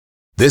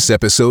This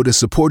episode is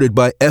supported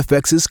by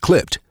FX's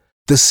Clipped,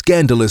 the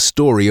scandalous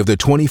story of the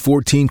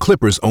 2014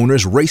 Clippers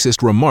owner's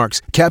racist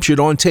remarks captured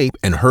on tape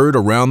and heard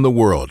around the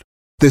world.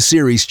 The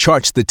series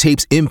charts the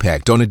tape's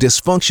impact on a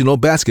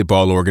dysfunctional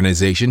basketball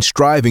organization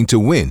striving to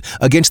win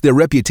against their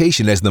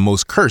reputation as the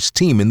most cursed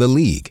team in the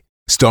league.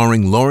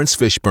 Starring Lawrence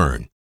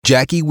Fishburne,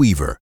 Jackie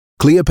Weaver,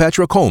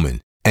 Cleopatra Coleman,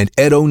 and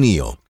Ed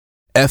O'Neill.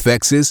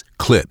 FX's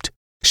Clipped,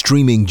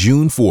 streaming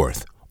June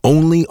 4th,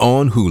 only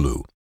on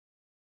Hulu.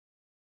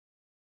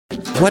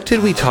 What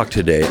did we talk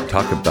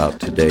about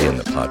today in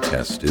the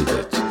podcast, Stu,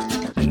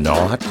 that's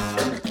not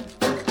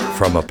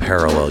from a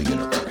parallel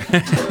universe?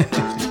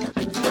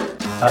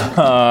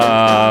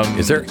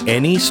 Is there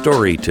any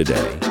story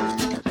today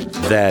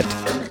that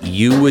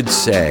you would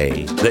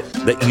say,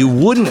 that you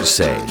wouldn't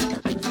say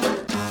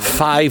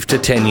 5 to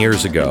 10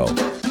 years ago?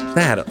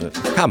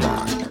 Come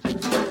on.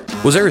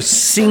 Was there a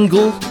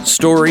single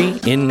story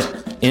in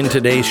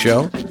today's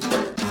show?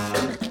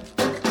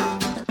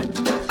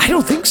 I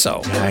don't think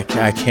so.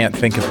 I can't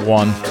think of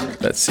one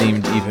that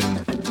seemed even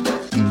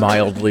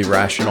mildly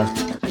rational.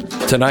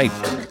 Tonight,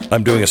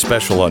 I'm doing a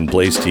special on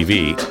Blaze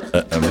TV.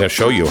 I'm going to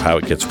show you how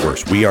it gets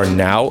worse. We are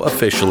now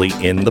officially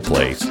in the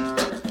place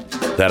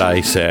that I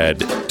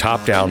said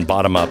top down,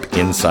 bottom up,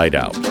 inside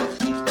out.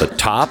 The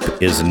top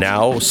is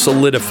now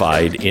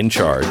solidified in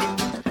charge.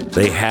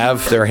 They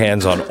have their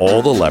hands on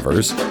all the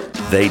levers.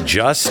 They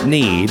just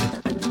need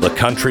the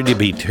country to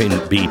be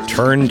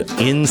turned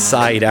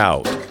inside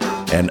out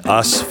and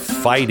us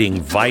fighting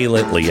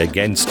violently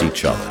against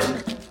each other.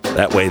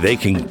 That way they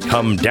can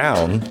come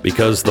down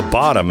because the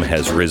bottom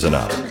has risen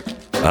up.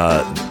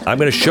 I'm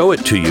going to show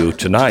it to you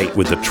tonight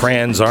with the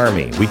Trans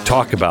Army. We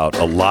talk about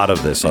a lot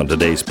of this on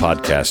today's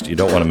podcast. You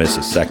don't want to miss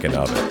a second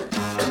of it.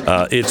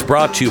 It's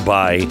brought to you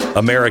by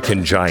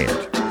American Giant.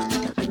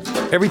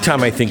 Every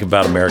time I think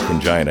about American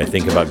Giant, I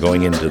think about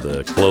going into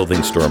the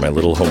clothing store in my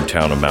little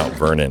hometown of Mount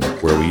Vernon,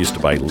 where we used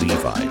to buy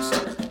Levi's.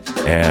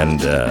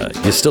 And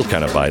you still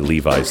kind of buy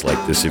Levi's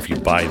like this if you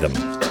buy them,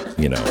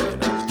 in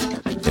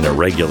a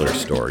regular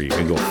store. You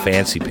can go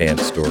fancy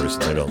pants stores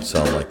and they don't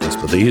sell like this,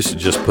 but they used to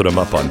just put them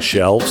up on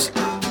shelves.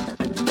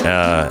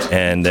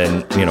 And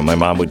then, my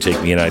mom would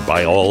take me and I'd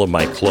buy all of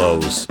my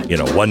clothes,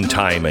 one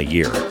time a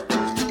year.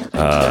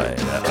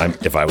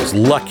 If I was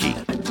lucky,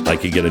 I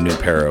could get a new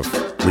pair of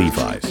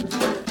Levi's.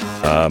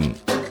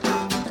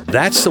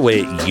 That's the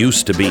way it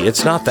used to be.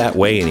 It's not that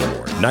way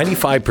anymore.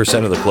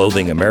 95% of the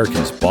clothing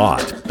Americans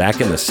bought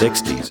back in the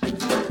 60s,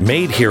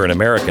 made here in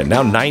America.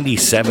 Now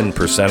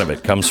 97% of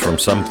it comes from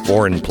some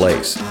foreign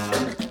place.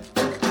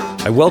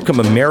 I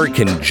welcome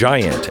American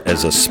Giant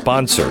as a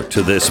sponsor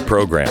to this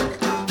program.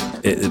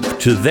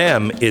 To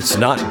them, it's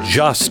not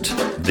just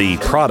the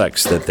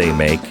products that they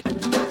make.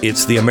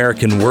 It's the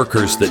American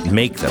workers that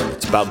make them.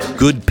 It's about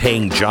good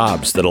paying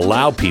jobs that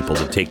allow people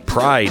to take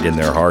pride in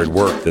their hard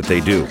work that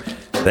they do.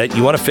 That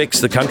you want to fix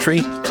the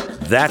country?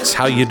 That's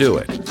how you do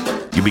it.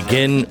 You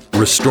begin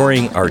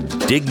restoring our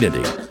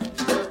dignity.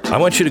 I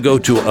want you to go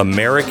to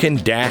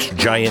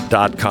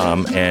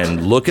American-Giant.com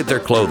and look at their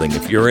clothing.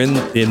 If you're in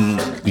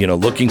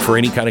looking for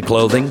any kind of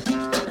clothing,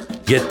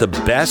 get the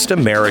best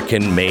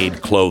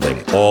American-made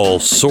clothing. All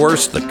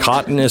sourced. The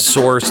cotton is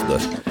sourced.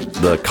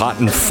 The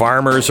cotton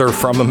farmers are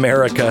from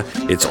America.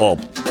 It's all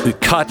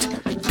cut,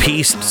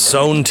 pieced,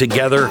 sewn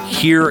together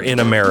here in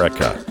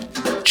America.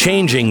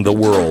 Changing the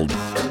world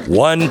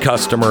one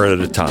customer at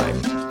a time.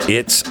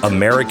 It's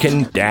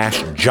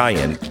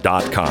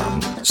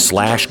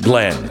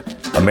American-Giant.com/Glenn.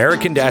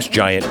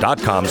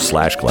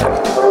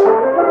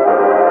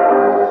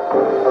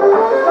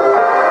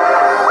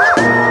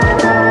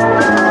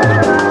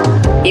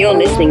 American-Giant.com/Glenn. You're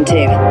listening to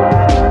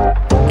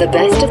the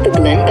best of the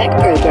Glenn Beck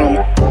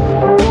program.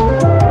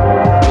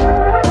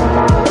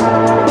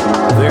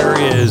 There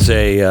is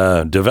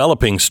a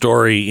developing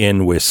story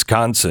in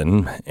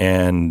Wisconsin,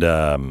 and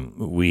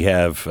we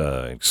have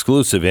an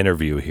exclusive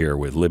interview here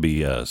with Libby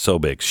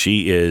Sobic.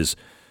 She is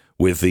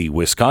with the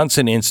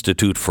Wisconsin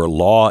Institute for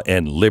Law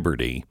and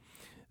Liberty.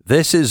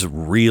 This is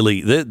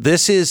really,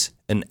 this is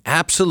an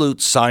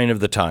absolute sign of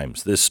the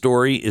times. This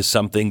story is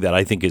something that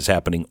I think is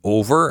happening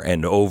over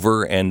and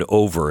over and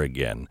over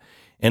again.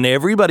 And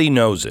everybody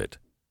knows it,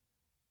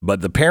 but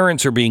the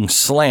parents are being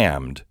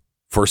slammed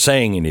for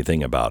saying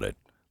anything about it.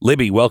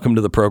 Libby, welcome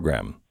to the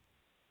program.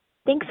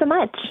 Thanks so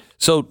much.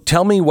 So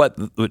tell me what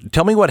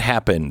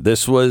happened.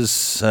 This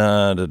was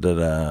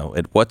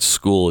at what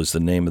school is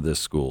the name of this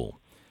school?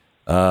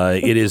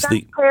 It is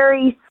Sun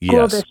Prairie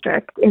School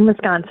District in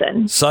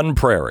Wisconsin. Sun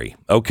Prairie.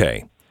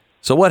 Okay.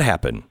 So what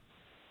happened?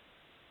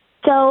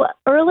 So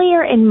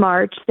earlier in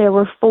March, there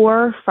were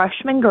 4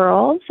 freshman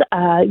girls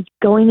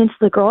going into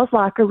the girls'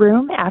 locker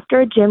room after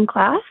a gym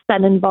class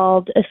that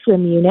involved a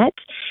swim unit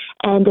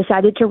and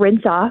decided to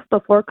rinse off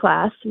before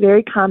class,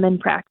 very common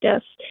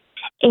practice.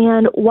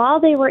 And while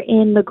they were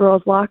in the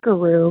girls' locker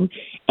room,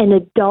 an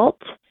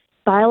adult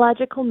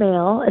biological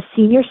male, a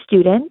senior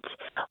student,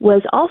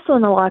 was also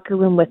in the locker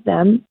room with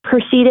them,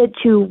 proceeded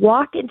to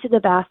walk into the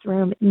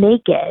bathroom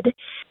naked,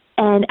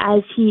 and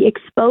as he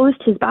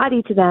exposed his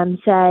body to them,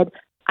 said,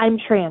 "I'm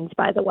trans,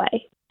 by the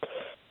way."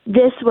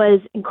 This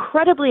was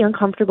incredibly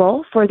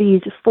uncomfortable for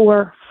these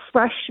 4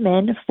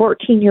 freshman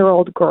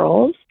 14-year-old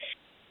girls.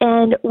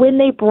 And when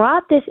they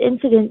brought this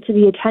incident to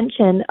the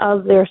attention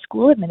of their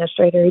school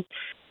administrators,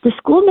 the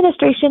school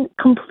administration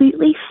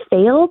completely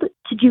failed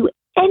to do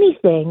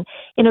anything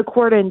in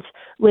accordance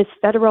with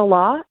federal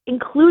law,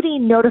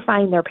 including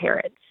notifying their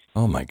parents.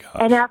 Oh, my gosh.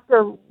 And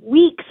after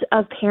weeks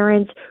of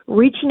parents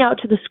reaching out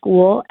to the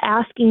school,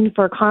 asking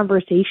for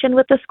conversation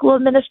with the school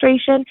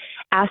administration,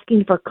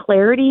 asking for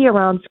clarity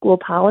around school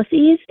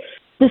policies,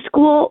 the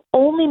school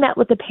only met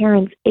with the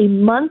parents a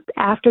month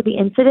after the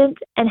incident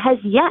and has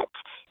yet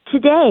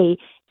today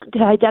to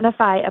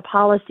identify a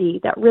policy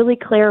that really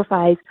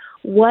clarifies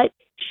what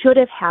should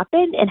have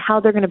happened and how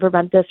they're going to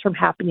prevent this from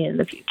happening in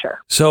the future.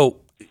 So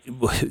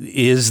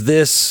is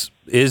this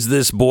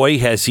boy,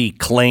 has he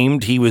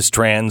claimed he was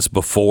trans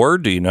before?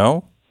 Do you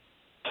know?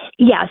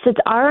 Yes, it's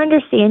our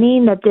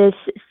understanding that this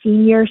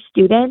senior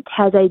student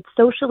has a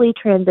socially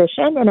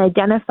transitioned and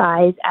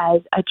identifies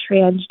as a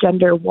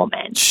transgender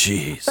woman.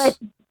 Jeez. But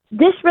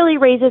this really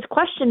raises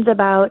questions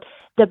about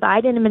the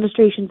Biden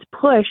administration's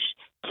push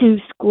to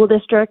school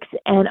districts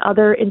and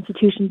other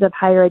institutions of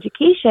higher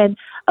education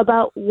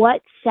about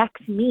what sex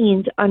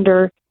means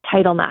under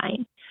Title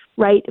IX,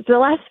 right? For the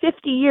last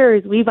 50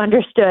 years, we've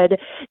understood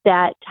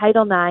that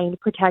Title IX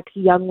protects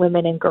young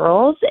women and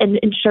girls and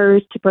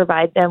ensures to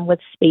provide them with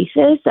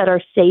spaces that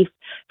are safe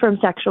from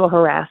sexual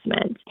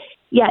harassment.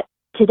 Yet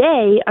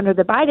today, under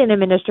the Biden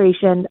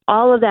administration,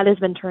 all of that has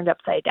been turned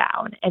upside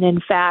down. And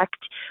in fact,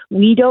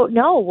 we don't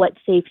know what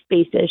safe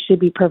spaces should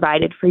be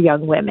provided for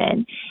young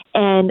women.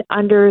 And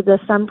under the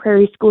Sun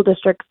Prairie School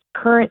District's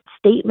current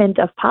statement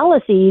of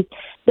policies,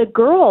 the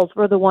girls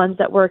were the ones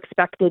that were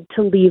expected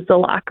to leave the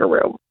locker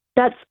room.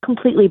 That's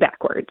completely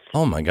backwards.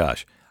 Oh, my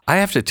gosh. I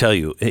have to tell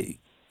you,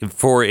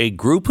 for a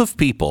group of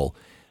people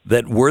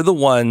that were the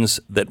ones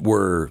that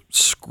were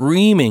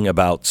screaming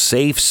about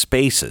safe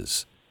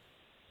spaces,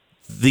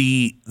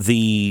 the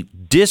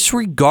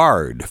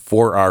disregard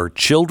for our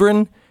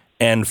children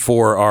and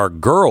for our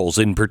girls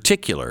in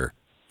particular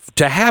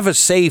to have a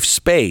safe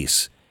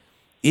space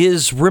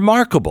is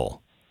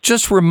remarkable,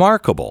 just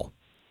remarkable.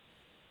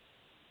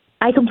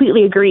 I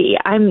completely agree.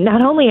 I'm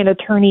not only an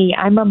attorney,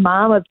 I'm a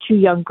mom of 2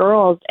 young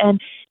girls, and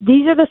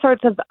these are the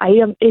sorts of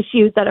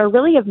issues that are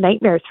really of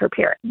nightmares for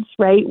parents,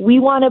 right? We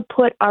want to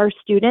put our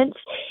students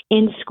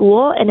in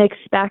school and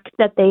expect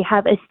that they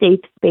have a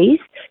safe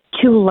space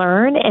to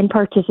learn and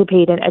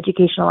participate in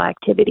educational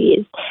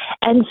activities.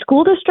 And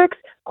school districts,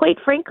 quite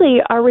frankly,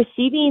 are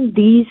receiving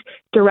these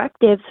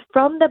directives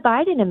from the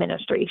Biden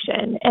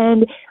administration.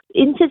 And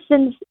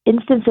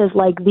instances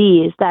like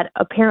these that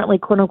apparently,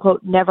 quote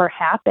unquote, never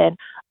happen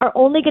are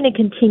only going to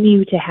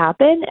continue to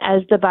happen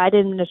as the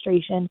Biden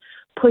administration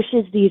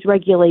pushes these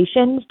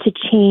regulations to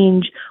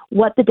change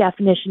what the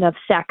definition of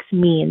sex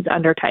means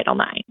under Title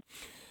IX.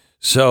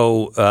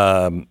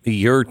 So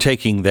you're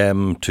taking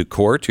them to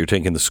court? You're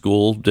taking the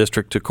school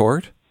district to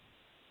court?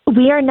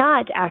 We are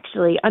not,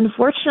 actually.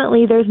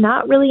 Unfortunately, there's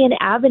not really an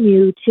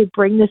avenue to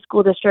bring the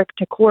school district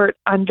to court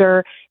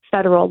under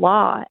federal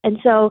law. And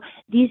so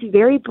these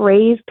very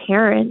brave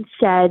parents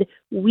said,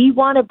 we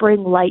want to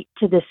bring light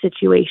to this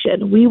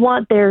situation. We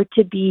want there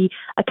to be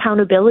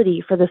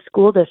accountability for the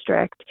school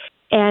district.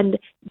 And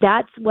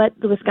that's what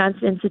the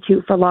Wisconsin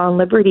Institute for Law and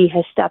Liberty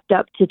has stepped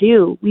up to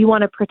do. We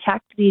want to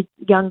protect these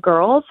young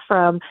girls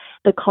from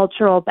the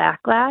cultural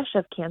backlash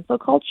of cancel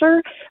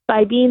culture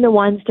by being the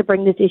ones to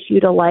bring this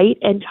issue to light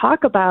and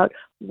talk about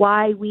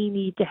why we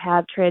need to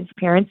have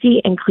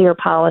transparency and clear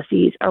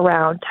policies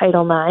around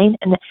Title IX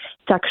and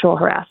sexual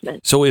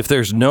harassment. So if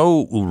there's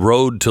no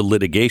road to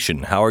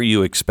litigation, how are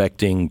you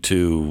expecting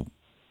to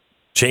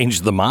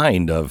change the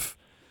mind of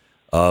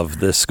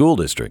the school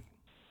district?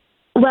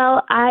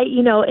 Well,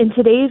 in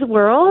today's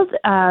world,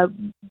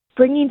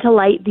 bringing to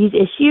light these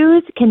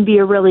issues can be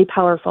a really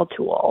powerful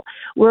tool.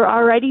 We're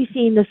already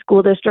seeing the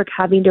school district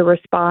having to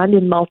respond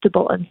in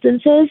multiple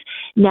instances.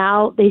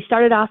 Now, they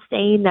started off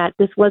saying that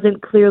this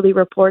wasn't clearly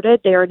reported.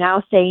 They are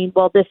now saying,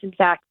 well, this in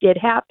fact did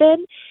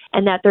happen,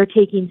 and that they're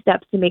taking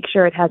steps to make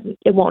sure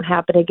it won't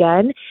happen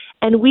again.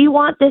 And we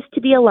want this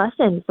to be a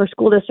lesson for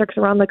school districts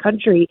around the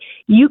country.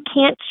 You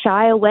can't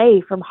shy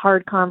away from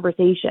hard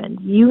conversations.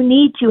 You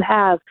need to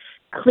have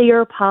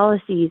clear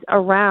policies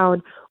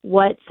around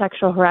what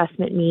sexual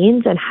harassment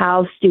means and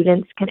how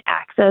students can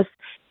access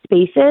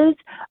spaces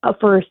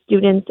for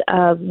students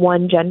of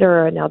one gender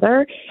or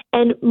another.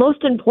 And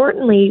most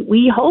importantly,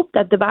 we hope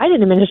that the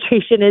Biden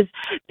administration is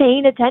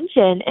paying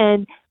attention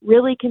and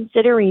really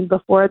considering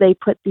before they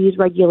put these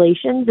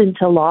regulations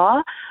into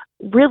law,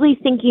 really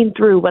thinking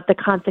through what the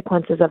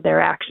consequences of their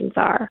actions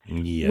are.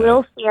 Yeah.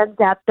 We'll stand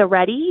at the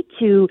ready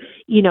to,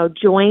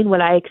 join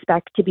what I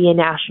expect to be a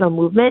national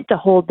movement to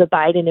hold the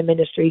Biden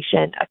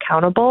administration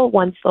accountable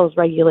once those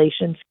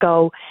regulations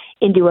go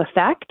into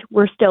effect.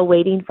 We're still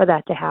waiting for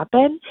that to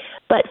happen.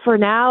 But for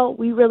now,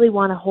 we really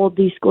want to hold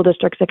these school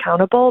districts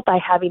accountable by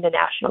having a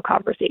national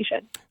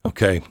conversation.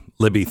 Okay.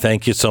 Libby,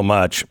 thank you so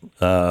much.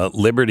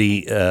 Libby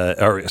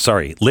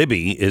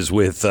is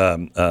with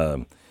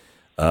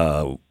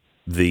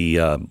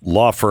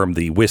law firm,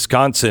 the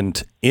Wisconsin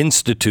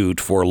Institute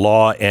for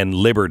Law and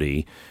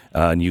Liberty.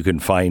 And you can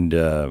find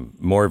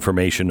more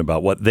information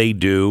about what they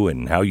do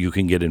and how you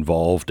can get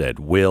involved at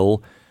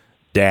will-law.org.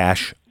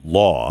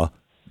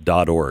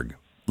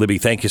 Libby,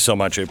 thank you so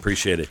much. I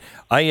appreciate it.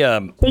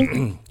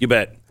 You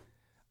bet.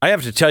 I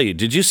have to tell you,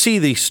 did you see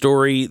the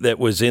story that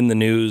was in the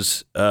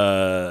news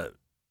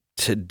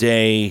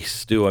today,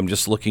 Stu? I'm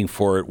just looking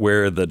for it,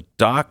 where a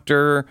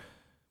doctor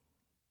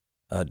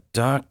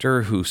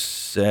who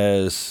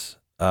says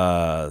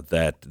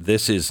that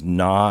this is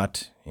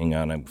not, hang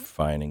on, I'm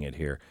finding it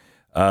here,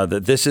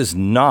 that this is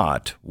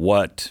not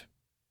what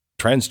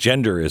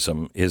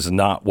transgenderism is,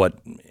 not what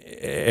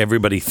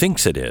everybody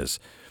thinks it is.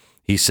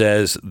 He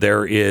says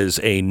there is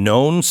a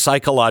known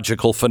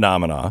psychological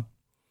phenomena,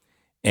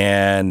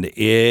 and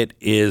it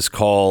is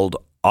called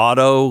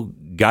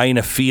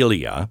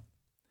autogynephilia,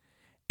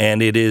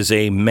 and it is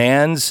a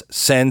man's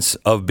sense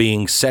of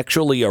being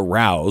sexually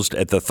aroused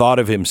at the thought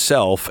of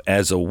himself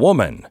as a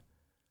woman.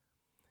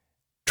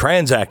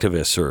 Trans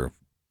activists are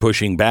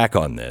pushing back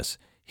on this.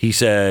 He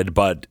said,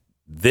 but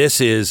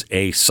this is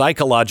a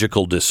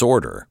psychological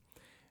disorder.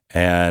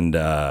 And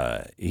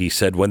he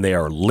said when they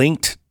are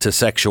linked to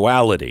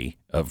sexuality,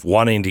 of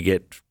wanting to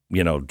get,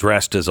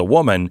 dressed as a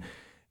woman,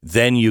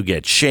 then you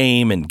get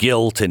shame and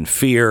guilt and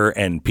fear,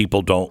 and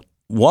people don't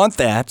want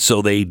that,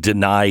 so they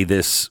deny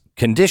this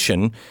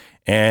condition.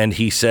 And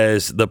he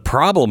says the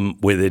problem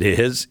with it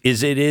is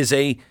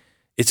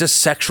it's a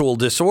sexual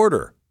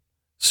disorder.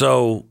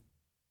 So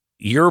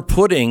you're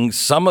putting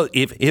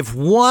if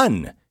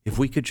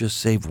we could just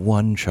save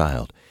one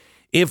child,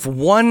 if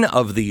one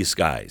of these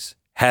guys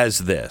has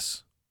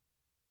this,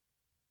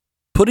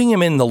 putting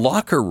him in the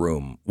locker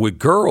room with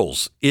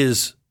girls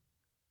is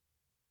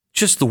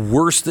just the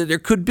worst that there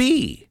could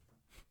be.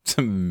 It's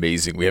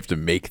amazing we have to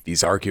make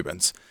these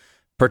arguments,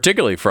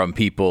 particularly from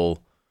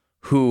people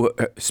who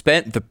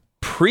spent the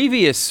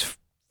previous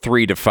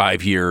 3 to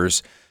 5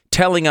 years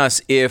telling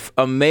us if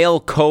a male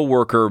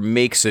coworker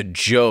makes a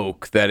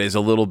joke that is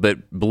a little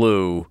bit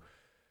blue,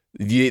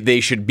 they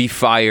should be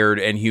fired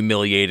and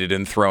humiliated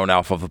and thrown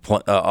off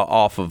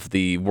of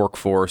the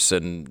workforce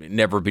and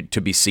never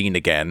to be seen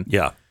again.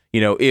 Yeah.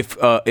 If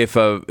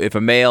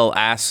a male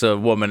asks a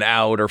woman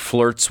out or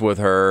flirts with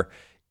her,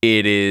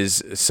 it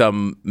is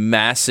some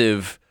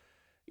massive,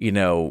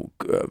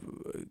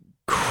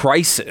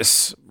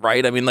 crisis,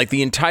 right? I mean,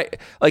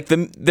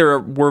 there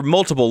were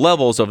multiple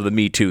levels of the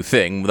Me Too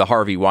thing, the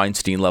Harvey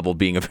Weinstein level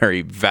being a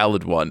very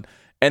valid one,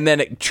 and then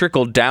it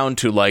trickled down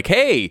to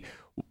hey,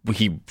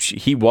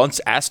 he once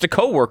asked a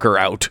coworker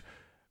out,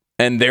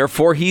 and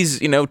therefore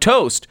he's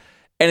toast.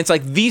 And it's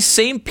like these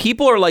same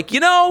people are like,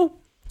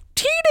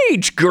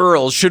 teenage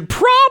girls should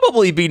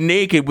probably be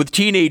naked with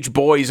teenage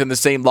boys in the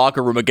same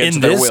locker room against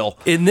their will.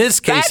 In this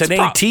case, an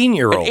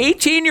 18-year-old. An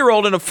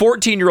 18-year-old and a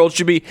 14-year-old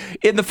should be,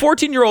 and the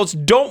 14-year-olds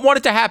don't want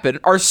it to happen,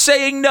 are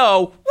saying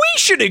no. We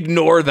should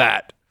ignore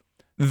that.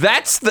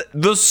 That's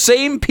the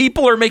same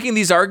people are making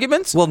these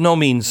arguments? Well, no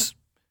means...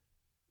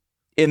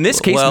 In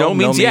this case, no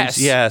means yes.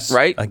 Yes.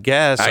 Right? I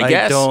guess.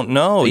 I don't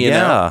know.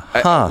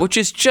 Which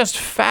is just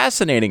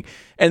fascinating.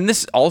 And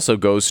this also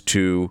goes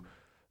to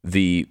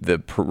the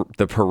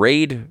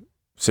parade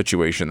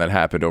situation that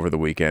happened over the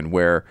weekend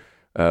where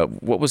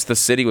what was the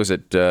city? Was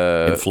it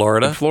in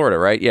Florida? In Florida,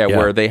 right? Yeah,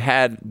 where they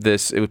had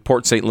this, it was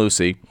Port St.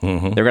 Lucie.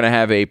 Mm-hmm. They're going to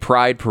have a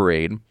pride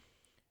parade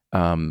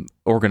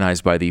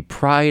organized by the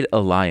Pride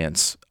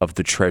Alliance of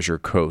the Treasure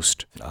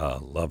Coast.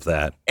 Love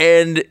that.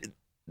 And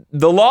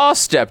the law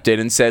stepped in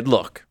and said,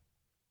 look,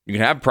 you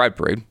can have a pride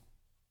parade.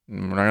 We're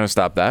not going to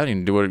stop that. You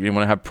can do what you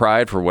want to have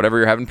pride for, whatever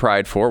you're having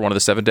pride for. One of the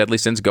 7 deadly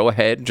sins, go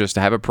ahead, just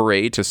to have a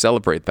parade to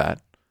celebrate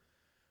that.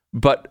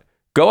 But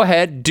go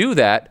ahead, do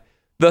that.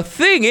 The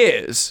thing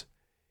is,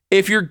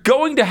 if you're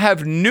going to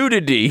have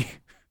nudity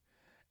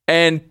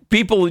and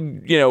people,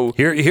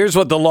 Here's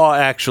what the law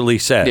actually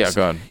says. Yeah,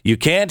 go on. You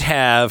can't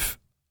have,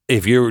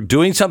 if you're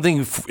doing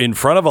something in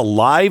front of a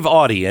live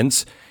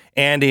audience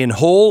and in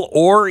whole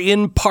or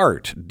in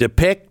part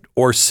depict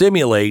or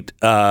simulate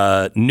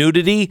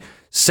nudity,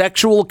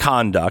 sexual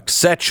conduct,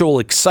 sexual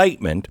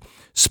excitement,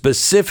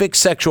 specific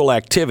sexual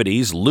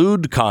activities,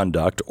 lewd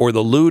conduct, or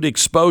the lewd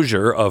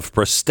exposure of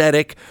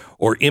prosthetic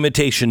or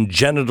imitation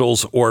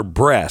genitals or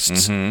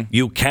breasts,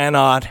 you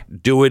cannot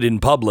do it in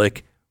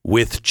public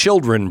with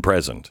children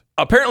present.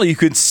 Apparently, you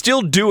could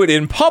still do it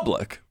in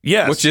public.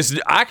 Yes, which is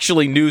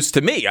actually news to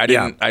me. I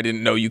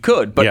didn't know you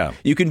could, but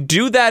you can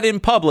do that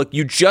in public.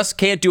 You just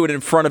can't do it in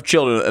front of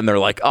children. And they're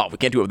like, "Oh, we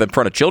can't do it in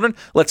front of children.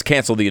 Let's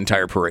cancel the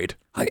entire parade."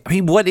 I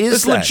mean, what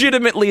is that?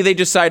 Legitimately, they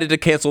decided to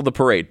cancel the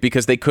parade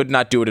because they could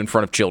not do it in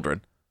front of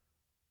children.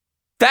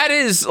 That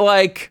is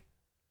like,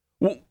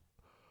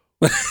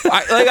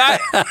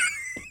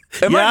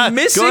 Am I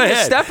missing a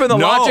step in the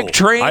logic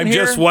train I'm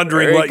here? just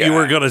wondering what you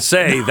were going to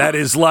say. That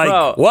is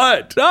like,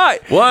 what?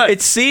 What?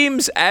 It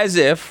seems as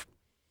if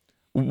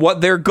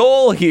what their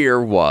goal here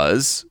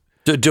was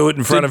To do it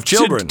in front of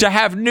children. To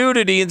have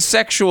nudity and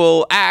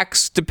sexual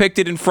acts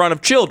depicted in front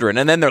of children.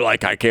 And then they're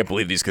like, I can't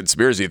believe these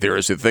conspiracy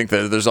theorists who think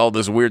that there's all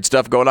this weird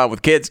stuff going on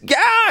with kids. Yeah,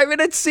 I mean,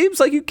 it seems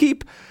like you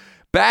keep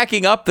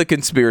backing up the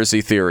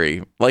conspiracy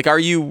theory. Like, are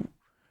you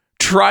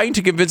trying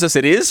to convince us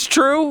it is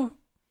true?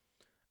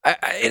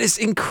 It is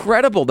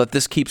incredible that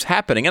this keeps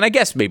happening. And I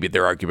guess maybe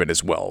their argument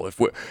is, well, if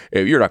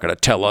you're not going to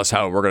tell us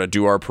how we're going to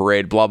do our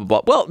parade, blah,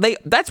 blah, blah. Well,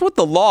 that's what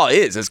the law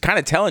is. It's kind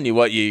of telling you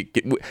what you...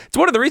 It's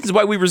one of the reasons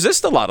why we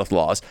resist a lot of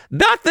laws.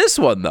 Not this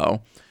one,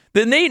 though.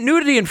 The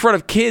Nudity in Front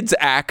of Kids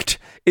Act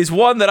is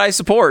one that I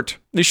support.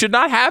 You should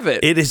not have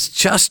it. It is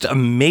just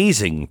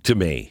amazing to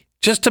me.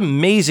 Just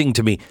amazing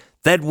to me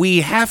that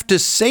we have to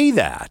say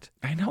that.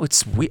 I know,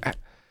 it's weird.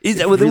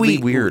 It's really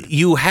weird.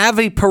 You have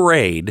a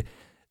parade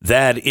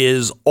that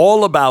is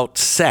all about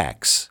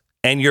sex,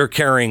 and you're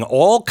carrying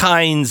all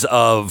kinds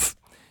of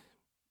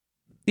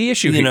the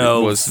issue,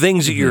 was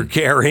things that you're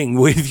carrying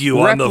with you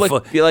on the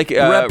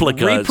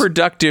replicas,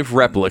 reproductive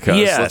replicas.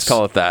 Yes. Let's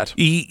call it that.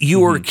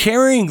 You are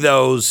carrying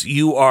those.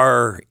 You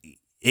are,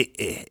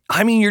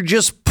 I mean, you're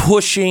just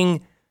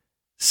pushing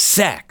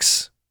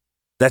sex.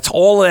 That's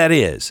all that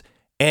is,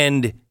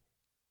 and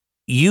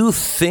you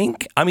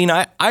think. I mean,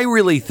 I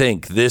really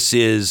think this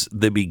is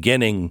the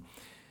beginning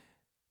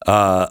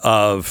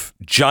of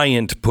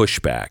giant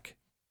pushback,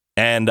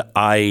 and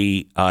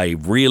I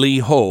really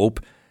hope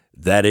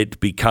that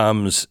it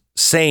becomes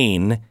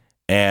sane,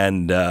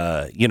 and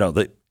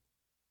that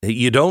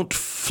you don't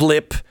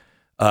flip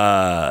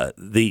to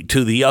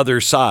the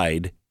other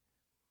side,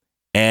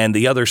 and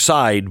the other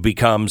side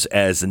becomes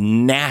as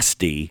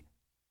nasty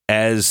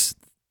as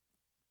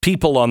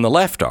people on the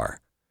left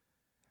are.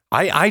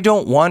 I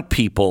don't want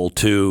people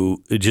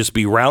to just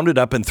be rounded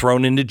up and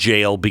thrown into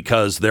jail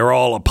because they're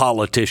all a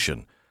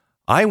politician.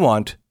 I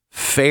want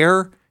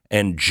fair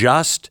and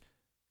just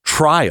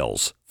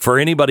trials for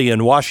anybody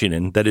in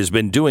Washington that has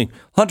been doing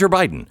Hunter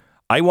Biden.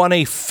 I want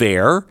a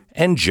fair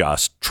and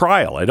just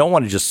trial. I don't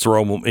want to just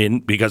throw him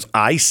in because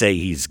I say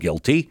he's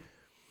guilty,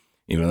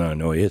 even though I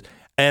know he is.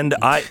 And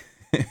I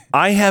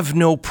have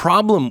no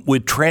problem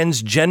with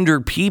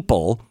transgender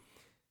people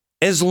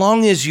as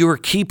long as you're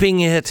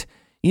keeping it,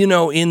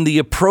 in the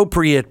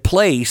appropriate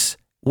place,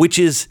 which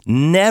is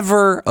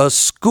never a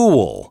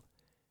school.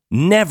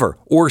 Never.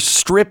 Or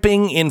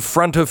stripping in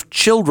front of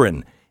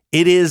children.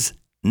 It is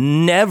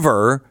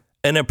never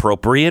an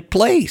appropriate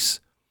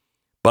place.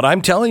 But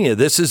I'm telling you,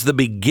 this is the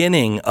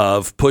beginning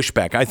of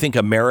pushback. I think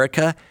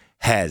America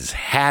has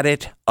had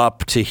it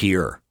up to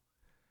here.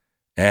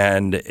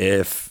 And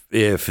if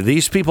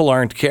these people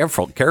aren't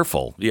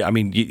careful, yeah, I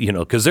mean,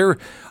 because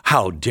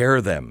how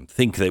dare them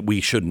think that we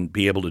shouldn't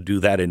be able to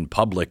do that in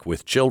public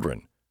with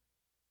children?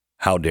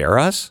 How dare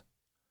us?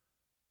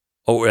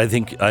 Oh, I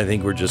think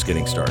we're just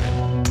getting started.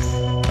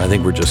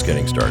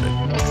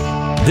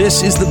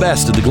 This is the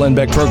best of the Glenn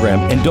Beck program.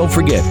 And don't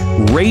forget,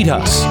 rate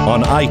us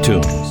on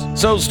iTunes.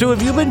 So, Stu,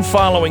 have you been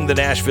following the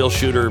Nashville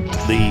shooter,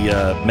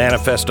 the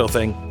manifesto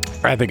thing?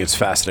 I think it's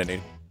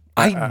fascinating.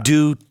 I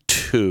do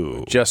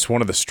too. Just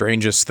one of the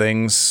strangest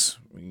things.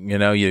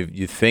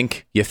 You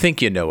think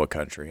you know a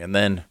country, and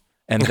then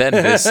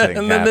this thing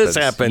and then this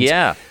happens.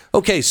 Yeah.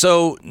 Okay,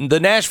 so the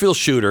Nashville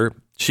shooter,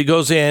 she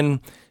goes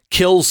in,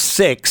 kills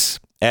 6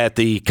 at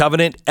the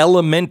Covenant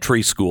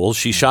Elementary School.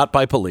 She's shot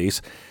by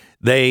police.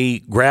 They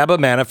grab a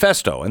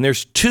manifesto, and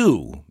there's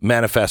 2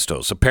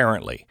 manifestos,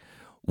 apparently.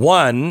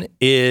 One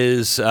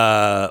is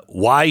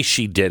why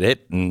she did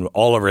it and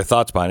all of her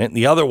thoughts behind it. And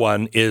the other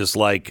one is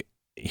like,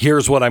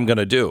 here's what I'm going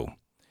to do.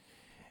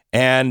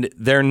 And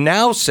they're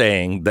now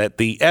saying that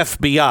the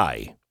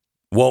FBI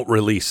won't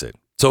release it.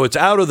 So it's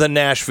out of the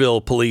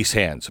Nashville police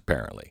hands,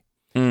 apparently.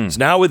 It's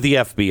now with the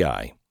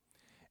FBI.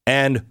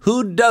 And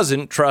who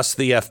doesn't trust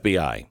the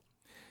FBI?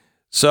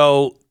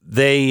 So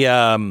they're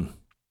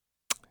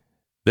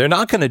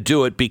not going to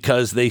do it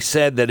because they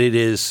said that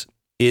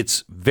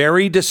it's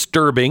very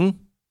disturbing,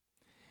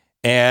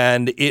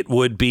 and it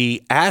would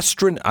be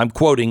I'm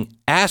quoting,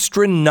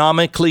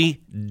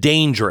 astronomically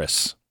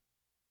dangerous.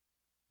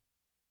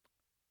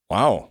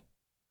 Wow.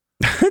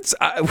 It's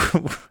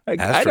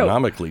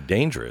astronomically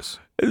dangerous.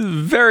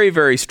 Very,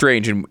 very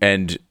strange,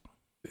 and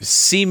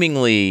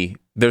seemingly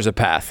there's a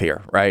path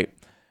here, right?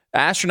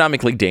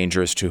 Astronomically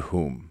dangerous to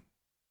whom?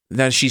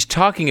 Now she's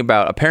talking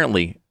about,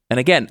 apparently, and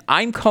again,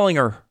 I'm calling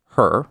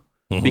her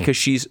because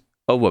she's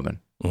a woman.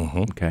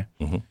 Okay.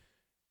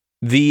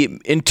 The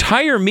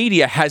entire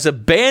media has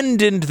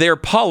abandoned their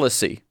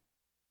policy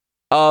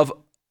of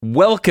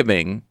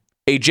welcoming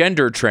a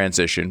gender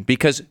transition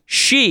because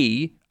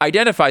she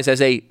identifies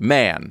as a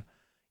man.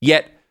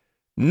 Yet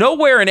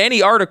nowhere in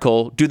any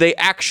article do they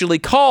actually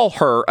call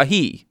her a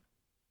he.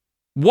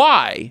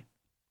 Why?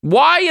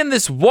 Why in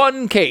this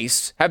one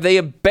case have they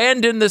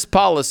abandoned this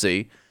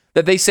policy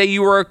that they say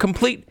you are a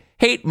complete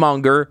hate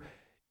monger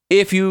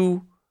if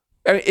you...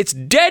 It's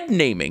dead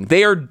naming.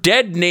 They are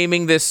dead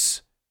naming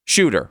this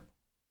shooter.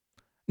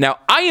 Now,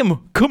 I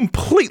am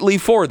completely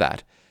for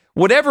that.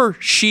 whatever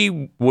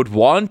she would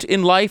want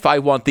in life, I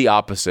want the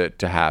opposite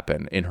to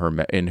happen in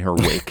her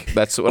wake.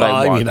 That's what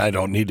I want. I mean, I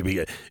don't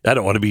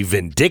want to be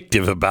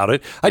vindictive about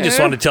it. I just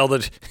want to tell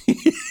that.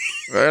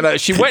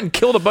 She went and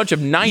killed a bunch of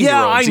 9-year-olds.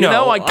 Yeah, I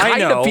know. I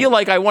kind of feel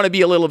like I want to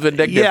be a little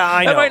vindictive. Yeah,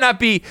 I know. That might not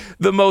be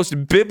the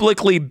most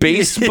biblically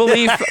based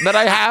belief that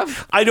I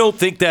have. I don't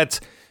think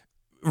that's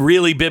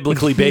really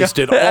biblically based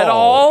at all. At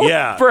all?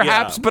 Yeah,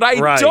 perhaps, yeah, but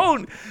I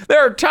don't. There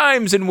are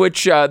times in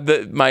which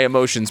my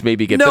emotions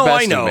maybe get the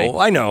best of me.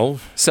 I know.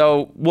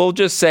 So we'll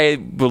just say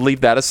we'll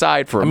leave that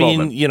aside for a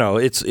moment. You know,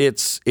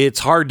 it's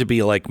hard to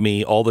be like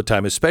me all the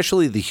time,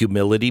 especially the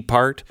humility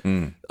part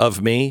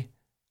of me.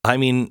 I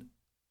mean,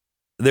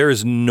 there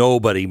is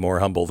nobody more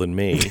humble than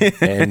me,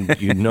 and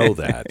you know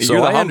that. So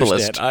You're the I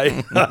humblest. I'm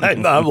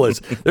the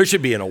humblest. There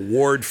should be an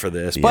award for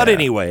this. But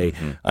anyway,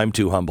 I'm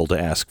too humble to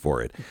ask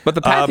for it. But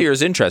the path here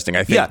is interesting,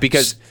 I think,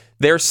 because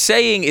they're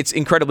saying it's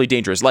incredibly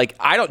dangerous. Like,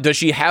 does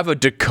she have a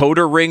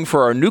decoder ring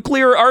for our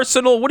nuclear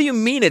arsenal? What do you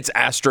mean it's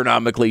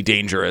astronomically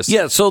dangerous?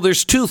 Yeah, so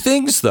there's two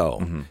things,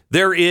 though.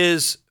 There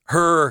is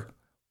her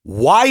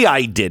why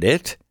I did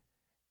it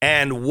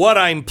and what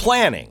I'm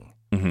planning.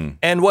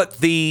 And what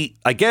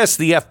I guess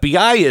the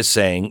FBI is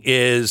saying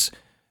is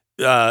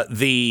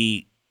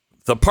the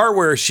part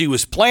where she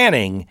was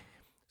planning,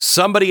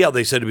 somebody else,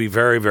 they said it'd be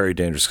very, very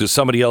dangerous because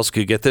somebody else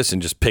could get this and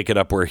just pick it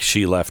up where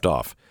she left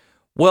off.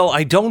 Well,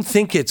 I don't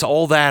think it's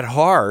all that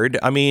hard.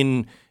 I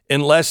mean,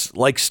 unless,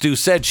 like Stu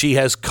said, she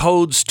has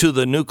codes to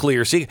the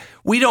nuclear secret.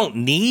 We don't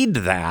need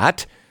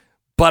that.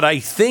 But I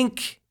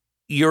think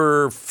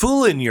you're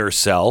fooling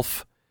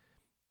yourself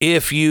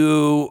if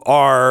you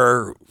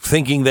are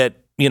thinking that,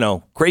 you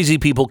know, crazy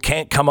people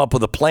can't come up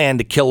with a plan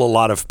to kill a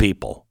lot of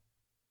people.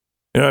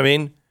 You know what I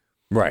mean?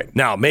 Right.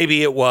 Now,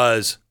 maybe it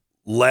was,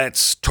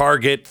 let's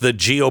target the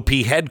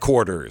GOP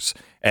headquarters.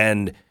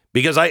 And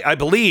because I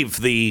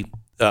believe the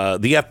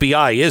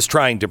FBI is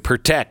trying to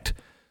protect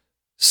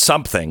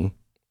something.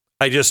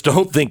 I just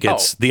don't think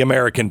it's the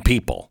American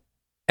people.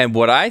 And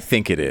what I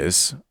think it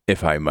is,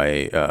 if I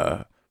may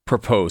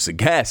propose a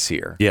guess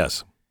here.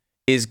 Yes.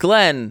 Is,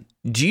 Glenn,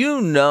 do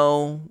you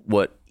know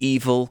what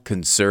evil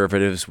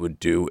conservatives would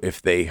do if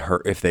they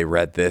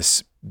read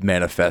this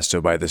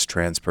manifesto by this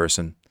trans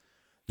person?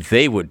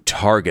 They would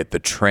target the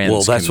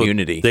trans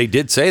community. They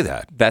did say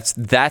that.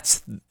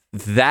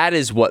 That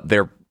is what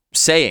they're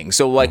saying.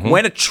 So, like,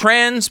 when a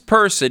trans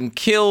person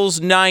kills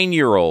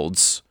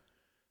 9-year-olds,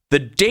 the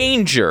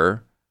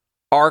danger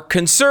are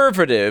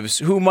conservatives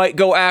who might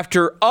go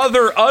after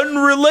other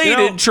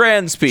unrelated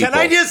trans people. Can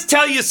I just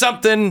tell you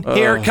something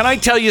here? Can I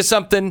tell you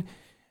something?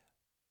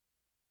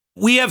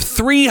 We have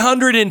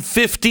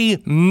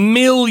 350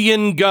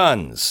 million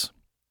guns.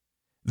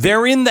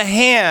 They're in the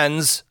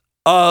hands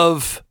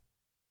of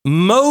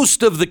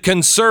most of the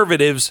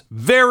conservatives,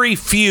 very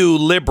few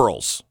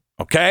liberals.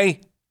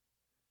 Okay?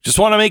 Just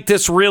want to make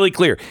this really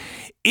clear.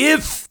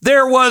 If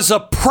there was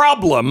a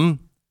problem,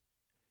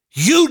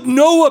 you'd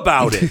know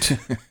about it.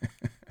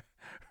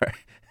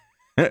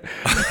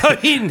 I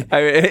mean,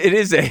 it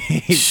is a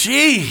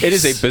jeez. It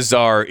is a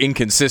bizarre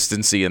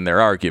inconsistency in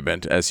their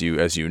argument, as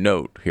you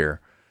note here.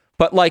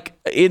 But like,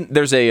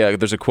 there's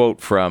a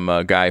quote from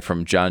a guy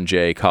from John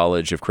Jay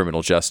College of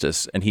Criminal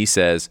Justice, and he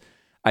says,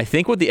 "I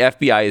think what the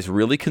FBI is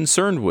really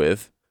concerned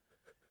with,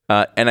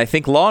 and I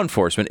think law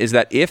enforcement, is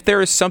that if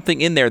there is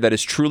something in there that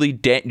is truly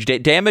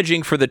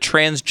damaging for the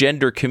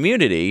transgender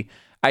community,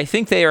 I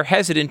think they are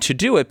hesitant to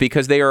do it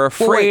because they are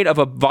afraid of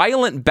a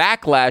violent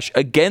backlash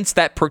against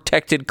that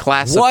protected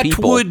class of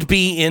people." What would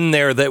be in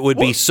there that would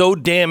be so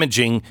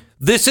damaging?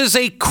 This is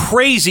a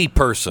crazy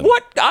person.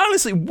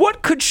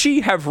 What could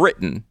she have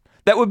written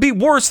that would be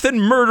worse than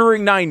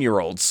murdering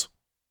 9-year-olds?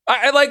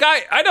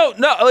 I don't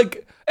know.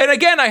 Like, and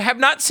again, I have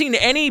not seen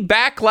any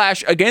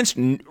backlash against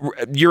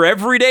your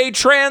everyday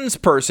trans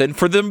person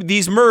for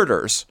these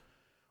murders.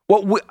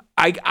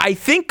 I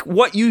think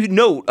what you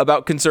note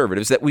about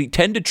conservatives that we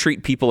tend to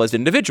treat people as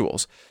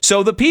individuals.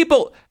 So the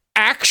people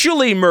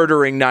actually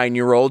murdering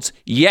 9-year-olds,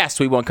 yes,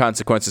 we want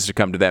consequences to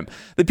come to them.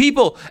 The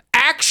people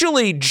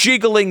actually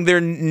jiggling their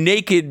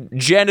naked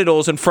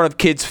genitals in front of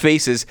kids'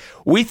 faces,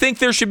 we think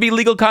there should be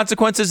legal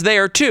consequences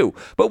there too.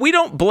 But we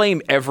don't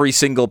blame every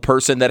single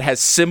person that has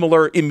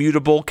similar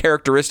immutable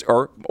characteristics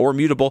or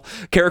mutable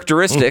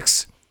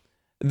characteristics.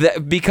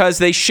 Because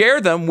they share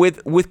them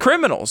with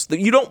criminals.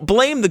 You don't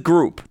blame the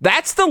group.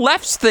 That's the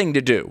left's thing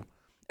to do.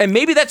 And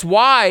maybe that's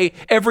why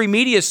every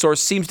media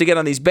source seems to get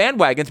on these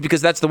bandwagons, because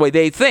that's the way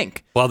they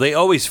think. Well, they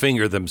always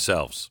finger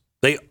themselves.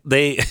 Sorry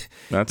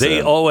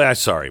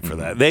for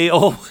that.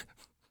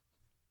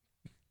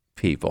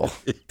 People,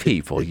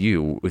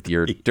 you with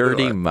your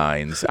dirty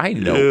minds. I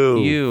know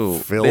you.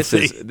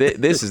 Filthy.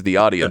 This is the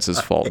audience's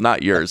fault,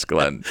 not yours,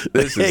 Glenn.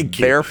 This is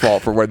their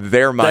fault for where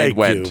their mind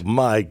went. You.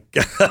 My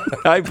God,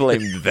 I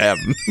blame them.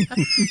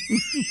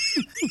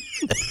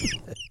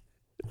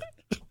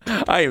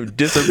 I am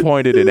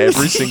disappointed in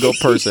every single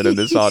person in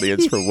this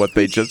audience for what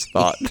they just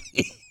thought.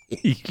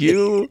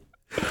 You're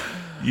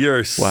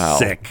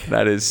sick.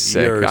 That is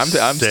sick. I'm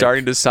sick.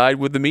 starting to side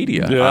with the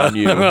media on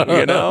you.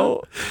 You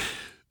know.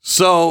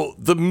 So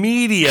the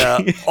media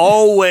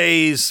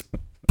always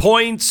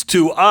points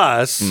to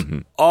us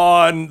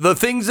on the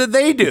things that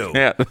they do,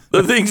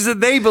 the things that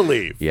they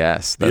believe.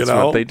 Yes, that's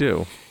what they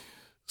do.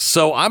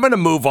 So I'm going to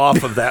move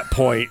off of that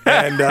point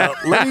and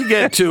let me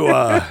get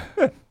to,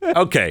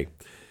 okay.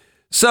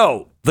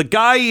 So the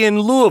guy in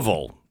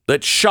Louisville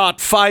that shot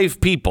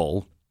 5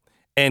 people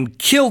and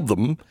killed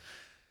them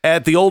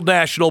at the Old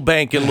National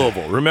Bank in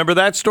Louisville. Remember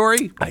that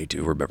story? I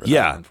do remember that,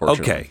 yeah,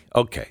 unfortunately.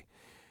 Okay.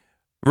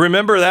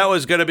 Remember that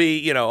was going to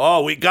be,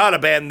 we got to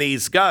ban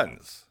these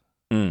guns.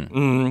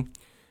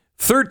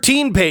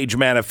 13-page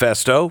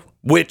manifesto,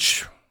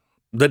 which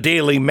the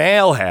Daily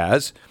Mail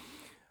has,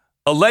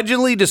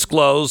 allegedly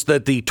disclosed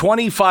that the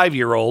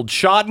 25-year-old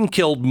shot and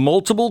killed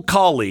multiple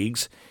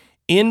colleagues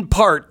in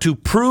part to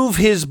prove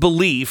his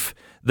belief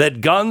that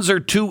guns are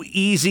too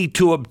easy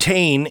to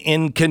obtain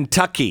in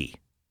Kentucky.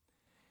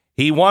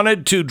 He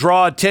wanted to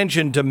draw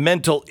attention to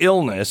mental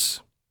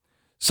illness,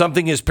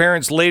 something his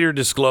parents later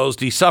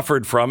disclosed he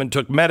suffered from and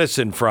took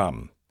medicine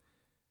from.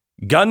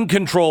 Gun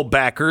control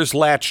backers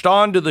latched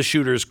on to the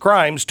shooter's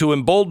crimes to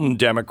embolden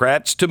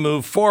Democrats to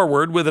move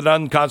forward with an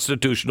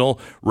unconstitutional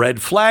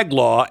red flag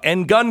law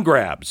and gun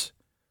grabs.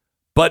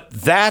 But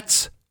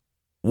that's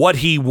what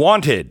he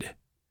wanted.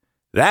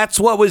 That's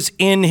what was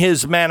in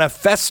his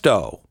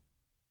manifesto.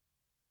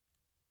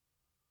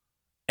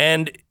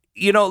 And,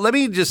 let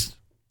me just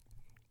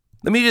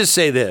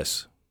say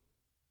this.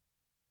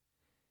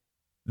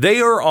 They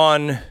are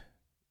on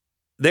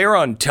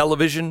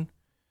television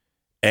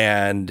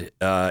and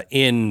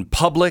in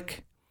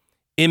public.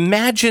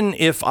 Imagine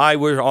if I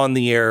were on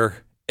the air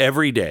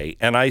every day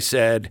and I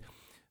said,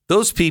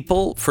 those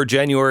people for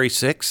January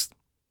 6th,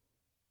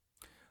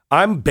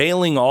 I'm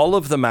bailing all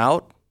of them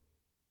out.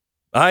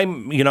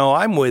 I'm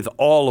with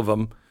all of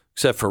them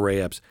except for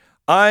Ray Epps.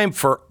 I'm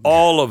for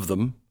all of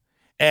them.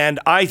 And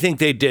I think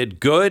they did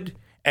good.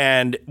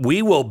 And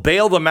we will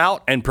bail them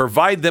out and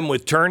provide them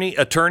with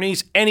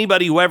attorneys,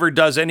 anybody who ever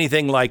does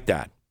anything like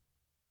that.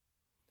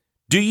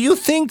 Do you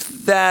think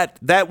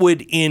that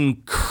would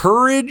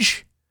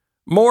encourage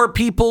more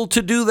people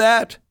to do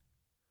that?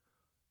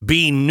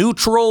 Be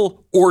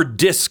neutral or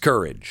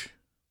discourage?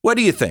 What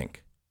do you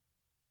think?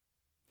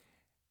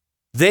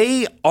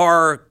 They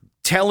are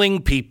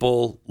telling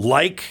people,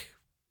 like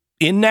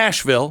in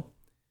Nashville,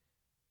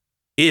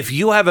 if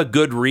you have a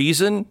good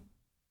reason,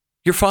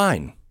 you're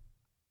fine.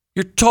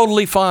 You're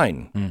totally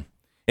fine.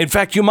 In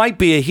fact, you might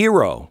be a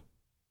hero.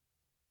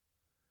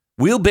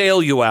 We'll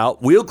bail you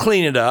out. We'll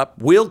clean it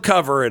up. We'll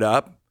cover it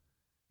up.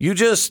 You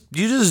just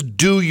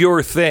do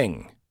your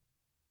thing.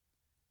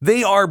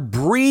 They are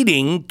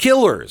breeding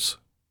killers.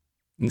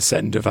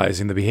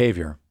 Incentivizing the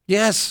behavior.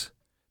 Yes,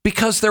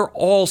 because they're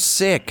all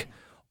sick.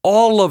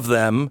 All of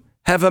them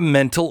have a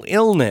mental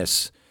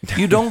illness.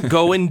 You don't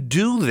go and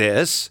do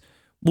this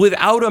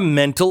without a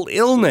mental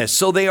illness.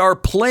 So they are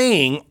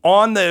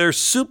they're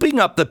souping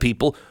up the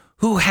people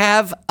who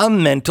have a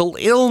mental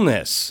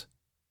illness.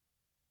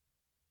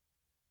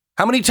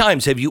 How many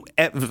times have you,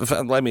 let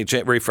me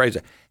rephrase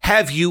it.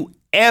 Have you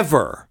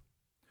ever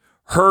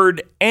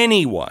heard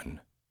anyone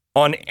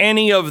on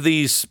any of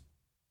these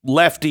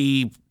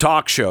lefty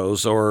talk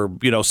shows or,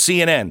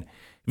 CNN,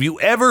 have you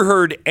ever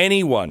heard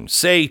anyone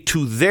say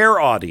to their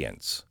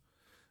audience,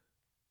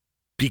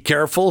 be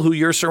careful who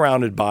you're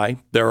surrounded by.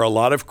 There are a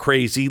lot of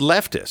crazy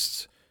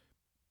leftists.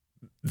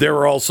 There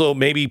are also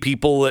maybe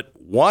people that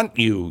want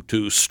you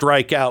to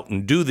strike out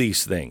and do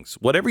these things.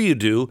 Whatever you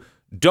do,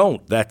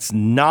 don't. That's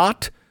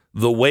not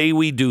the way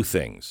we do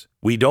things.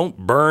 We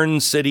don't burn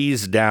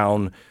cities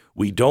down.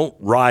 We don't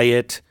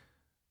riot.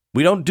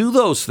 We don't do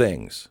those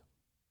things.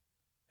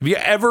 Have you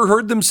ever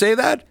heard them say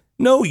that?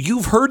 No,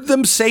 you've heard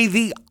them say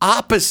the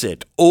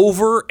opposite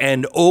over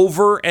and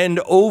over and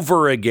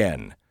over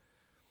again.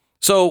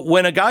 So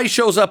when a guy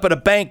shows up at a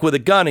bank with a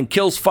gun and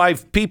kills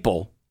 5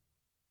 people,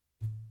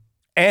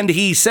 and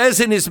he says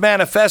in his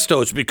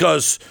manifesto, it's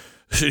because,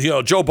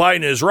 Joe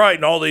Biden is right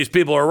and all these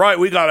people are right,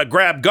 we got to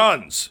grab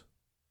guns.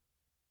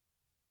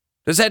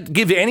 Does that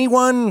give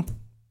anyone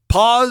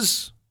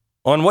pause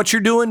on what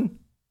you're doing?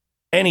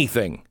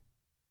 Anything?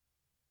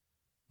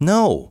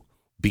 No,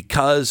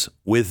 because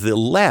with the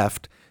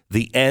left,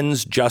 the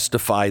ends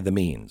justify the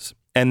means.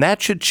 And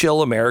that should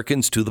chill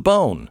Americans to the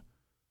bone.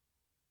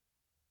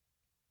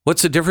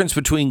 What's the difference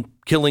between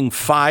killing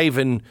 5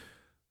 and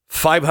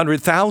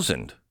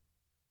 500,000?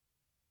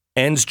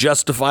 Ends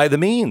justify the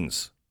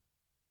means.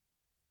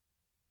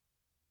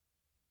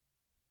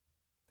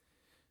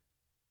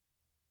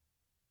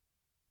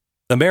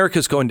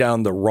 America's going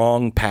down the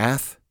wrong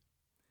path,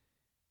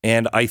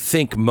 and I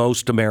think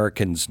most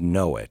Americans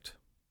know it.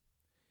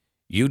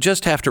 You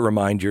just have to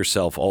remind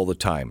yourself all the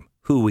time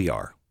who we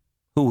are.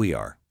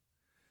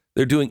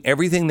 They're doing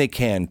everything they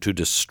can to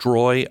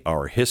destroy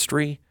our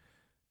history,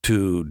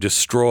 to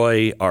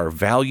destroy our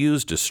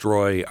values,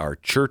 destroy our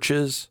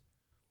churches.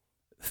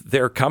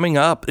 They're coming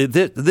up.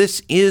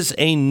 This is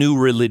a new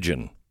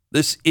religion.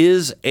 This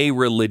is a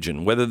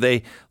religion, whether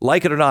they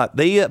like it or not.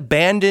 They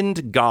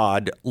abandoned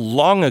God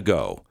long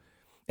ago.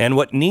 And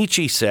what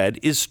Nietzsche said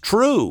is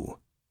true.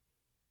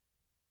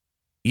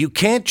 You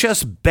can't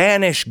just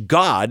banish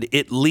God.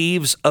 It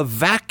leaves a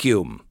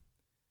vacuum.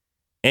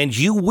 And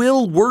you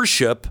will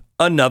worship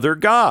another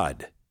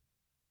God.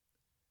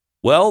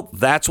 Well,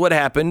 that's what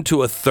happened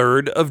to a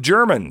third of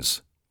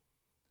Germans.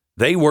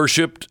 They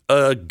worshipped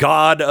a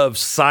god of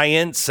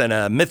science and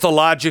a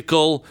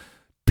mythological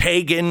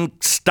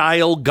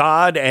pagan-style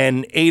god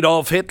and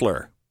Adolf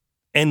Hitler.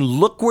 And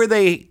look where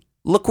they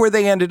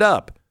ended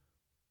up.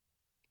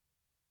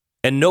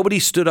 And nobody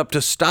stood up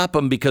to stop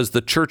them because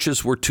the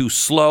churches were too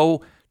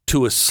slow,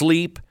 too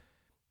asleep,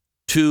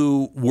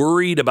 too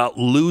worried about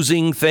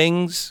losing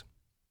things.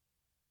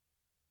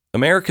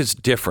 America's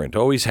different,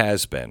 always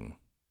has been.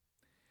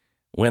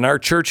 When our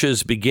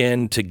churches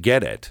begin to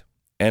get it,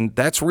 and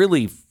that's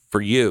really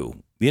for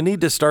you, you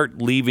need to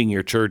start leaving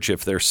your church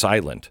if they're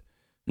silent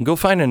and go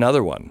find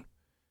another one.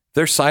 If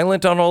they're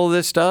silent on all of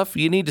this stuff,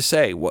 you need to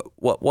say,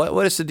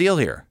 what is the deal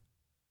here?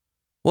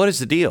 What is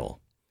the deal?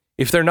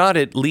 If they're not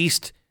at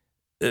least,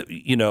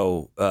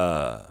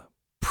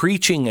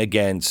 preaching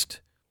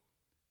against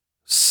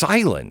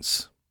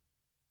silence,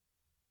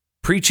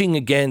 preaching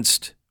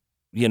against,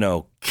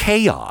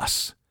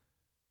 chaos,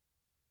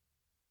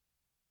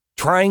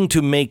 trying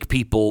to make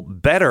people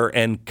better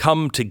and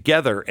come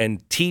together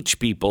and teach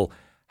people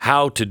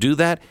how to do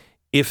that.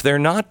 If they're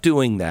not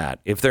doing that,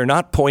 if they're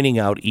not pointing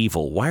out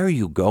evil, why are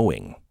you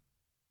going?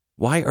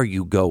 Why are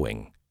you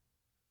going?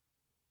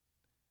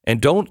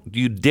 And don't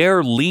you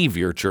dare leave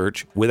your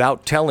church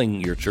without telling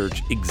your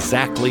church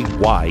exactly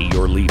why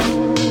you're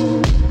leaving.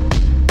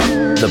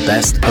 The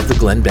best of the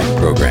Glenn Beck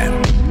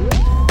program.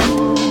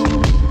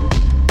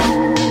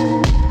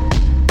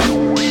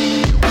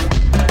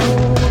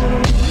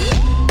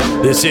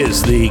 This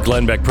is the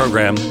Glenn Beck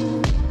program.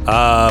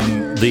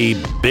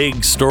 The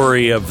big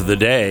story of the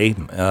day,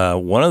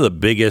 one of the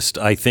biggest,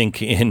 I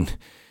think, in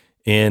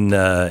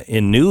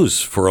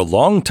news for a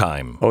long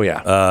time. Oh,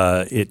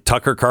 yeah.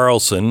 Tucker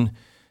Carlson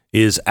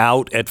is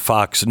out at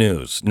Fox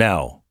News.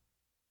 Now,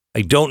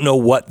 I don't know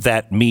what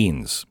that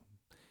means.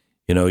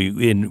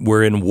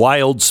 We're in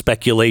wild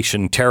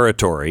speculation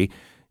territory.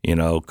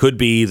 Could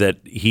be that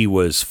he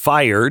was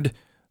fired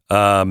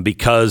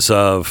because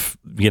of,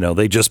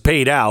 they just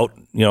paid out,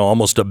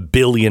 almost $1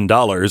 billion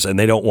and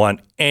they don't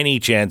want any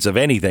chance of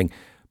anything.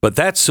 But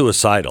that's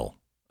suicidal.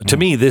 To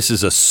me, this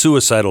is a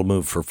suicidal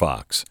move for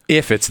Fox.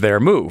 If it's their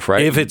move,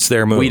 right? If it's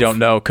their move. We don't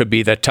know. Could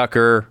be that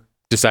Tucker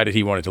decided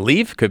he wanted to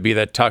leave. Could be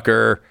that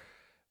Tucker,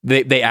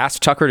 they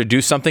asked Tucker to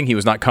do something he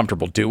was not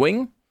comfortable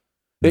doing.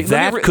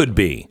 That could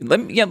be. Let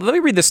me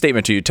read this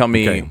statement to you. Tell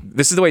me, okay.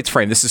 This is the way it's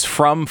framed. This is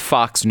from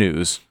Fox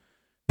News.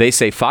 They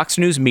say Fox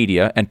News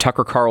Media and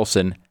Tucker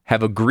Carlson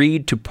have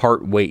agreed to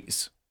part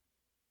ways.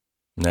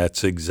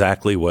 That's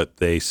exactly what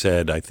they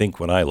said, I think,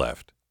 when I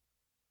left.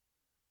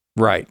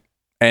 Right.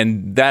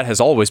 And that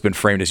has always been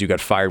framed as you got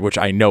fired, which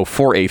I know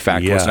for a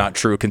fact was not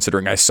true,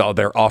 considering I saw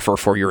their offer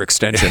for your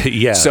extension.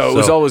 So it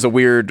was always a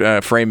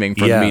weird framing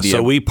from the media.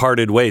 So we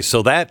parted ways.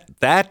 So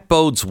that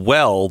bodes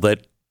well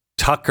that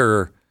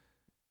Tucker,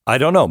 I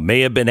don't know,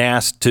 may have been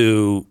asked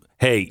to,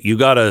 hey, you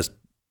gotta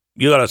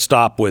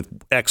stop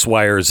with X,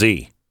 Y, or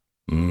Z.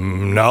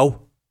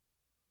 No.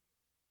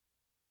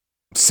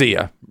 See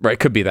ya. Right.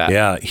 Could be that.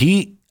 Yeah.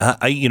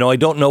 I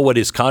don't know what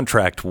his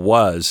contract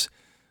was.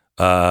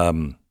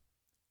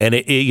 And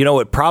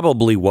it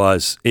probably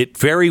was, it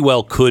very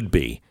well could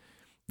be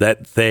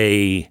that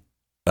they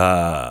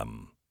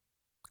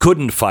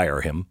couldn't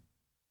fire him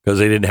because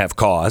they didn't have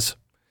cause.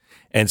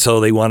 And so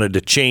they wanted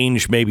to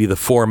change maybe the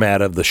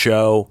format of the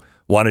show,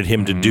 wanted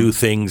him to do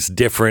things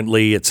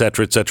differently, et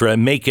cetera,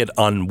 and make it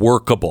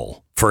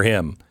unworkable for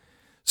him.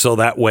 So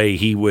that way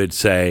he would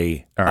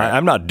say,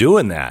 I'm not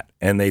doing that.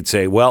 And they'd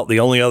say, well, the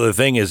only other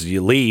thing is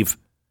you leave.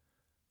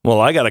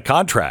 Well, I got a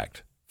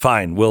contract.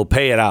 Fine, we'll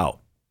pay it out.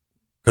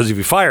 Because if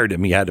you fired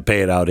him, you had to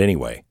pay it out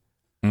anyway.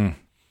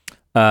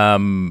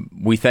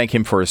 We thank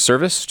him for his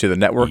service to the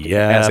network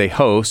as a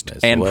host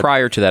and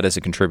prior to that as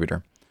a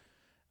contributor.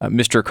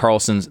 Mr.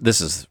 Carlson's,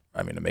 this is,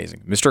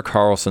 amazing. Mr.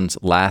 Carlson's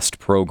last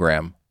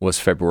program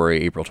was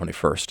April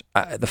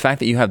 21st. The fact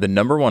that you have the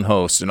number one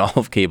host in all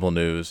of cable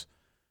news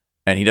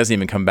and he doesn't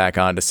even come back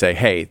on to say,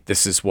 hey,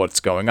 this is what's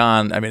going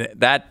on.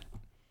 That,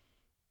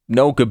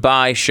 no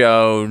goodbye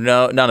show,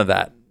 no, none of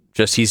that.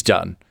 Just he's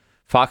done.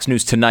 Fox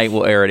News Tonight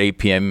will air at 8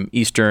 p.m.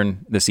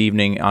 Eastern this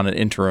evening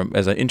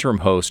as an interim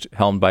host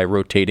helmed by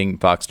rotating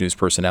Fox News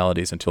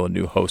personalities until a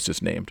new host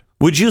is named.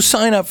 Would you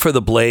sign up for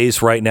the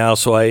Blaze right now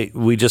so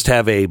we just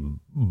have a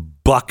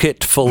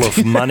bucket full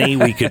of money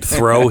we could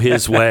throw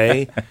his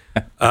way?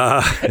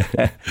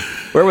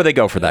 Where would they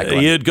go for that,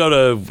 Glenn? You'd go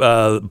to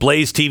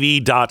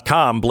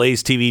blazetv.com,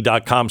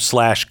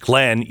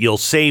 blazetv.com/Glenn. You'll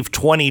save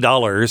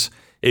 $20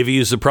 if you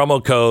use the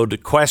promo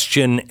code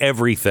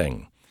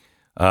QuestionEverything.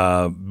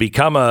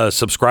 Become a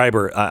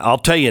subscriber. I'll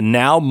tell you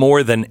now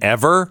more than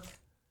ever,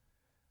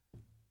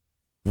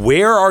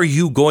 where are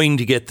you going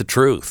to get the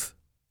truth?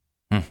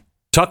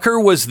 Tucker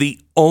was the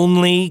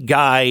only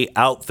guy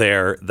out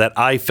there that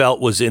I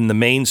felt was in the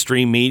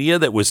mainstream media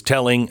that was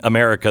telling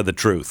America the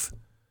truth.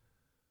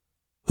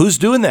 Who's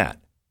doing that?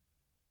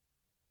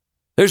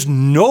 There's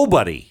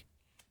nobody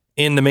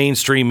in the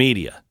mainstream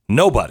media.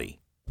 Nobody.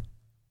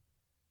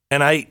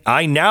 And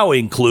I now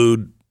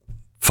include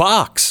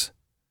Fox.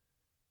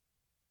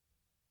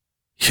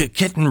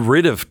 Getting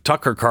rid of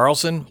Tucker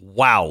Carlson?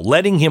 Wow.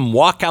 Letting him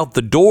walk out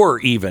the door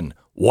even?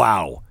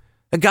 Wow.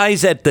 The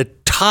guy's at the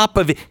top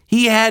of it.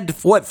 He had,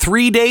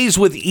 3 days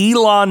with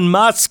Elon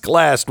Musk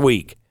last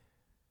week.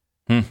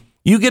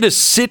 You get to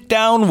sit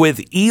down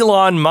with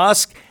Elon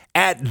Musk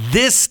at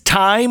this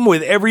time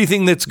with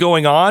everything that's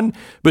going on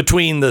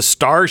between the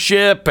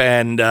Starship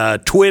and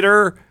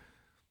Twitter.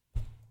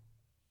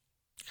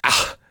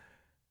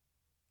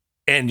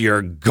 And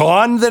you're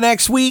gone the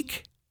next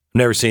week?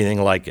 Never seen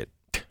anything like it.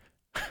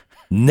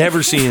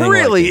 Never seen anything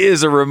really like it.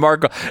 Is a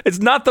remarkable. It's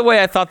not the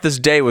way I thought this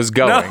day was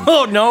going.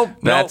 No.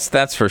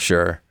 That's for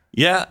sure.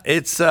 Yeah,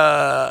 it's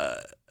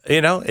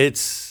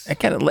it's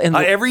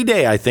every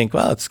day I think,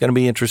 well, it's going to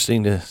be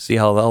interesting to see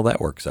how all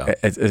that works out.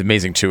 It's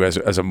amazing too,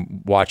 as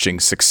I'm watching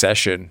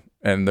Succession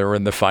and they're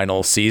in the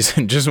final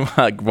season, just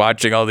like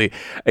watching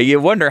you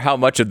wonder how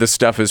much of this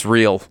stuff is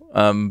real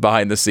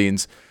behind the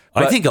scenes.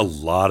 But, I think a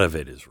lot of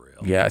it is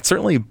real. Yeah, it's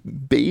certainly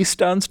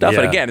based on stuff.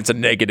 Yeah. And again, it's a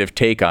negative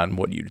take on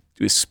what you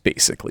do is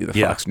basically the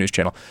Fox News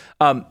channel.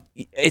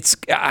 It's,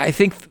 I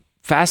think,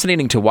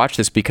 fascinating to watch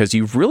this because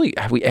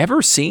have we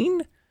ever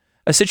seen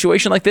a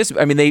situation like this?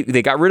 I mean,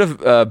 they got rid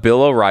of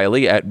Bill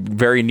O'Reilly at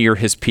very near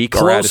his peak.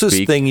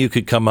 Closest thing you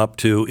could come up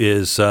to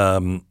is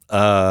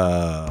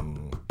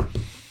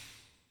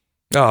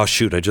oh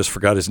shoot, I just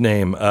forgot his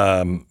name.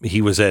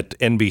 He was at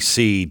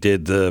NBC,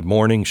 did the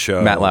morning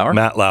show. Matt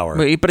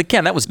Lauer. But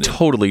again, that was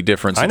totally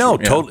different. I know,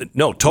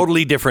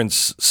 totally different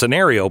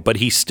scenario. But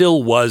he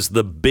still was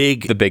the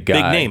big guy, big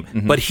name.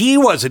 Mm-hmm. But he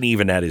wasn't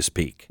even at his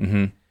peak.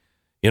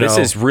 Mm-hmm. This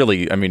is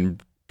really,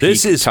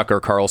 this is Tucker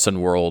Carlson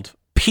world.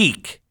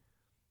 Peak.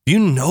 You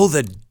know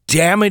the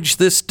damage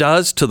this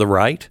does to the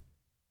right?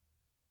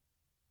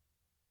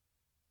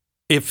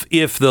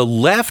 If the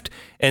left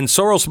and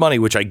Soros money,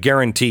 which I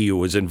guarantee you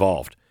was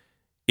involved,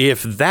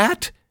 if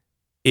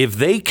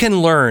they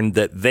can learn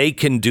that they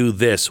can do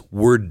this,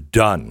 we're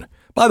done.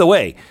 By the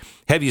way,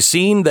 have you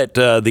seen that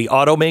the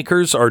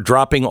automakers are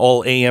dropping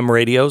all AM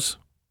radios?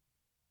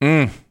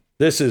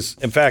 This is,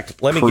 in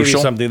fact, let me give you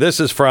something. This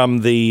is from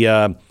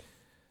the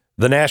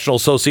National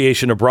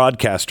Association of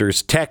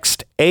Broadcasters.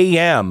 Text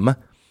AM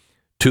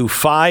to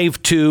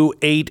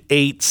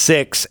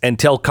 52886 and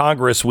tell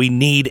Congress we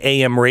need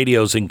AM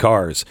radios in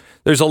cars.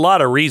 There's a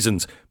lot of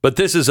reasons, but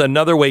this is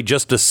another way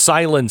just to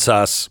silence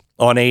us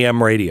on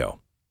AM radio.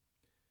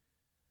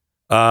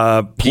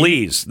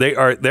 Please,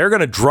 they're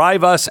going to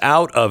drive us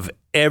out of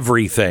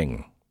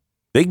everything.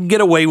 They can get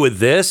away with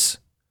this.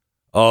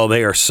 Oh,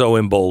 they are so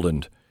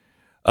emboldened.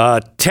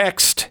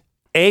 Text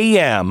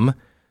AM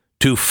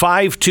to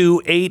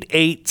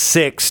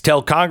 52886.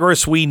 Tell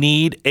Congress we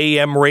need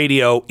AM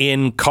radio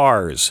in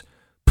cars.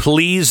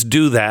 Please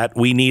do that.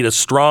 We need a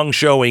strong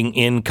showing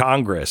in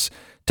Congress.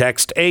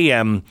 Text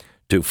AM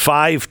to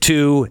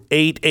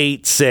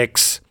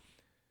 52886.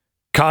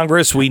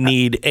 Congress, we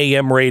need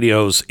AM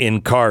radios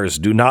in cars.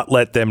 Do not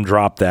let them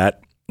drop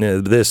that.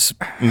 This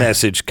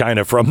message kind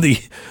of from the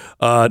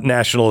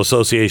National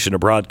Association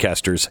of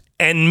Broadcasters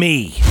and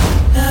me.